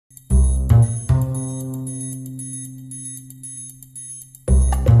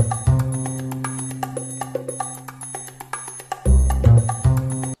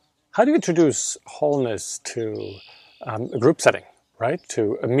how do you introduce wholeness to a group setting, right?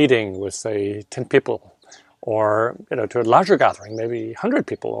 To a meeting with, say, 10 people, or to a larger gathering, maybe 100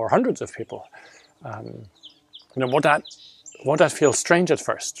 people or hundreds of people. Won't that feel strange at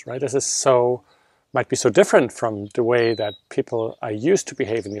first, right? This is might be so different from the way that people are used to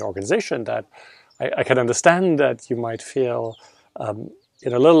behave in the organization that I can understand that you might feel a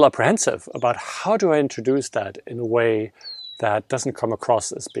little apprehensive about how do I introduce that in a way that doesn't come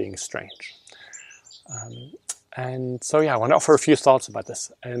across as being strange. And so, I want to offer a few thoughts about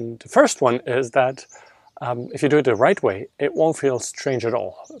this. And the first one is that if you do it the right way, it won't feel strange at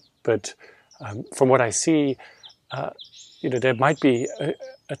all. But from what I see, there might be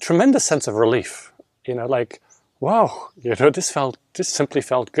a tremendous sense of relief. Like, wow, this simply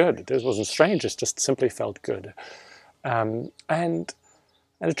felt good. This wasn't strange. It just simply felt good. And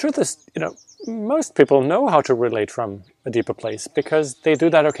the truth is, most people know how to relate from a deeper place because they do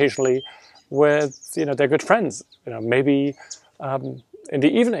that occasionally with, their good friends. Maybe in the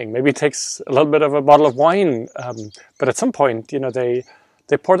evening, maybe it takes a little bit of a bottle of wine, but at some point, they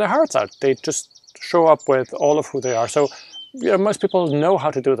pour their hearts out. They just show up with all of who they are. So, most people know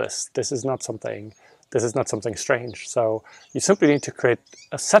how to do this. This is not something strange. So you simply need to create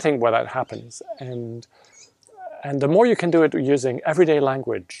a setting where that happens. And the more you can do it using everyday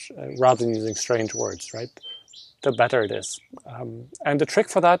language rather than using strange words, right, the better it is. And the trick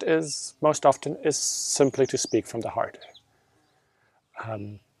for that is most often is simply to speak from the heart.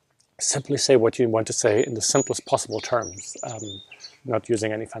 Simply say what you want to say in the simplest possible terms, not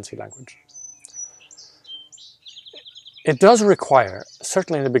using any fancy language. It does require,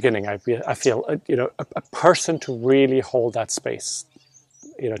 certainly in the beginning, I feel, a person to really hold that space,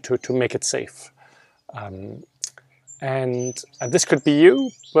 to make it safe. And this could be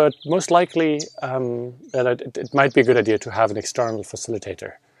you, but most likely it might be a good idea to have an external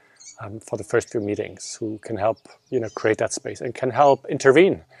facilitator for the first few meetings who can help, create that space and can help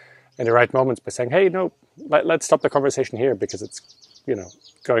intervene in the right moments by saying, hey, no, let's stop the conversation here because it's,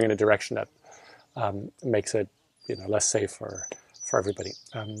 going in a direction that makes it, less safe for everybody.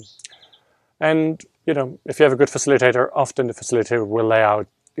 And if you have a good facilitator, often the facilitator will lay out,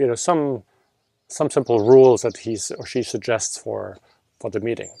 some simple rules that he or she suggests for the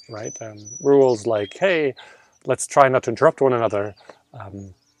meeting, right? Rules like, hey, let's try not to interrupt one another.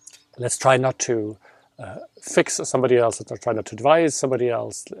 Let's try not to fix somebody else. Let's try not to advise somebody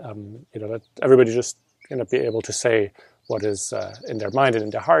else. Let everybody just be able to say what is in their mind and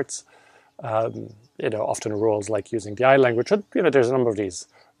in their hearts. Often rules like using the I language. There's a number of these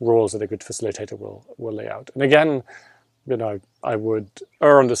rules that a good facilitator will lay out. And again, I would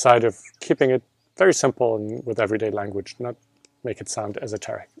err on the side of keeping it very simple and with everyday language, not make it sound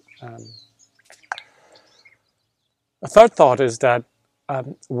esoteric. A third thought is that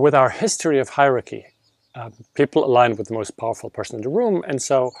with our history of hierarchy, people align with the most powerful person in the room, and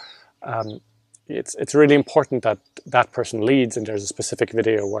so it's really important that that person leads. And there's a specific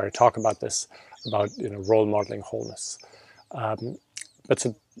video where I talk about this, about role modeling wholeness. But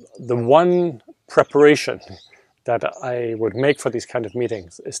so the one preparation that I would make for these kind of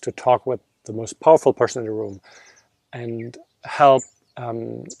meetings is to talk with the most powerful person in the room and help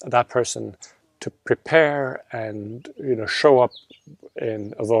that person to prepare and show up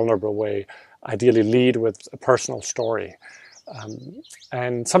in a vulnerable way. Ideally, lead with a personal story,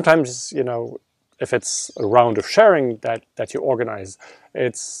 and sometimes if it's a round of sharing that you organize,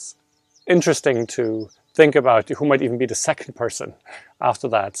 it's interesting to think about who might even be the second person after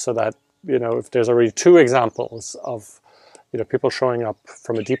that, so that if there's already two examples of people showing up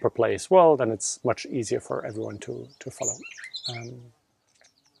from a deeper place, well, then it's much easier for everyone to follow.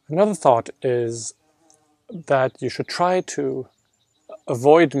 Another thought is that you should try to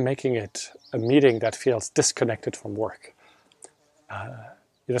avoid making it a meeting that feels disconnected from work.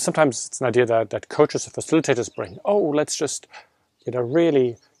 Sometimes it's an idea that coaches or facilitators bring. Oh, let's just,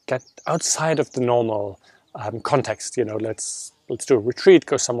 really get outside of the normal context. Let's do a retreat,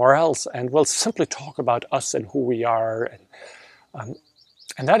 go somewhere else, and we'll simply talk about us and who we are.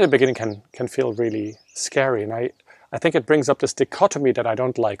 And that in the beginning can feel really scary. And I think it brings up this dichotomy that I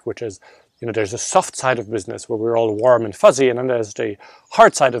don't like, which is, there's a soft side of business where we're all warm and fuzzy, and then there's the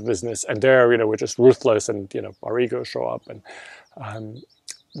hard side of business, and there, we're just ruthless, and our egos show up. And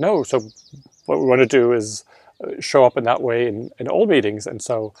no, so what we want to do is show up in that way in all meetings. And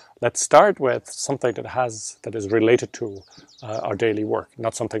so let's start with something that is related to our daily work,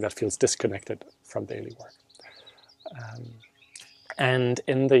 not something that feels disconnected from daily work. And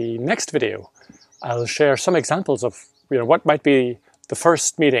in the next video, I'll share some examples of what might be the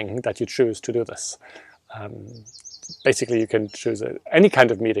first meeting that you choose to do this. basically you can choose any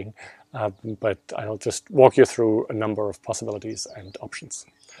kind of meeting, but I'll just walk you through a number of possibilities and options.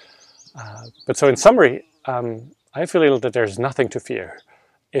 But so in summary, I feel that there's nothing to fear.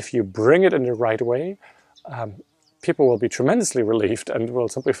 If you bring it in the right way, people will be tremendously relieved and will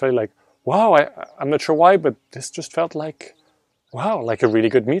simply feel like, wow, I'm not sure why, but this just felt like, wow, like a really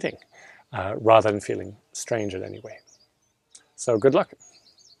good meeting, rather than feeling strange in any way. So good luck.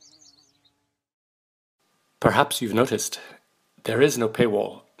 Perhaps you've noticed, there is no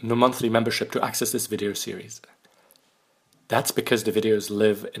paywall, no monthly membership to access this video series. That's because the videos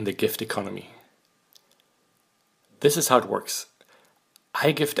live in the gift economy. This is how it works.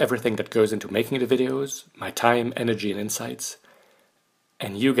 I gift everything that goes into making the videos, my time, energy, and insights,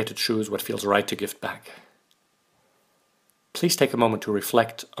 and you get to choose what feels right to gift back. Please take a moment to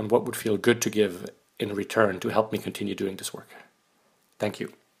reflect on what would feel good to give in return to help me continue doing this work. Thank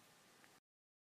you.